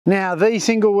Now, the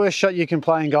single worst shot you can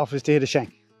play in golf is to hit a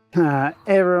shank.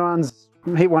 Everyone's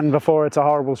hit one before, it's a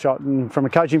horrible shot, and from a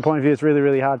coaching point of view, it's really,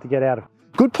 really hard to get out of.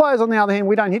 Good players, on the other hand,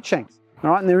 we don't hit shanks,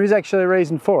 all right? And there is actually a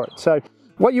reason for it. So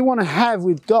what you want to have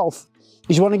with golf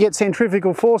is you want to get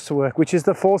centrifugal force to work, which is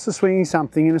the force of swinging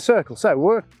something in a circle.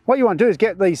 So what you want to do is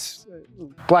get these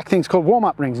black things called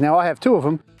warm-up rings. Now, I have 2 of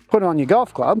them, put it on your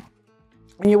golf club,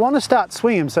 and you want to start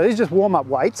swinging. So these are just warm-up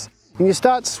weights, and you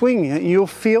start swinging it, and you'll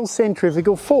feel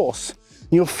centrifugal force.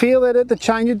 You'll feel that at the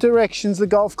change of directions, the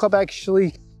golf club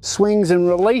actually swings and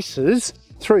releases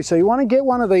through. So you want to get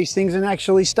one of these things and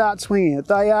actually start swinging it.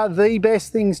 They are the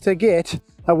best things to get,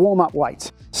 are warm-up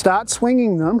weights. Start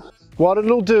swinging them. What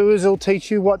it'll do is it'll teach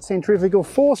you what centrifugal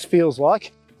force feels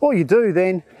like. All you do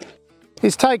then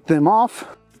is take them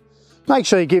off, make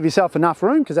sure you give yourself enough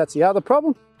room, because that's the other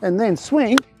problem, and then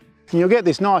swing, and you'll get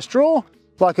this nice draw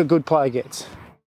like a good player gets.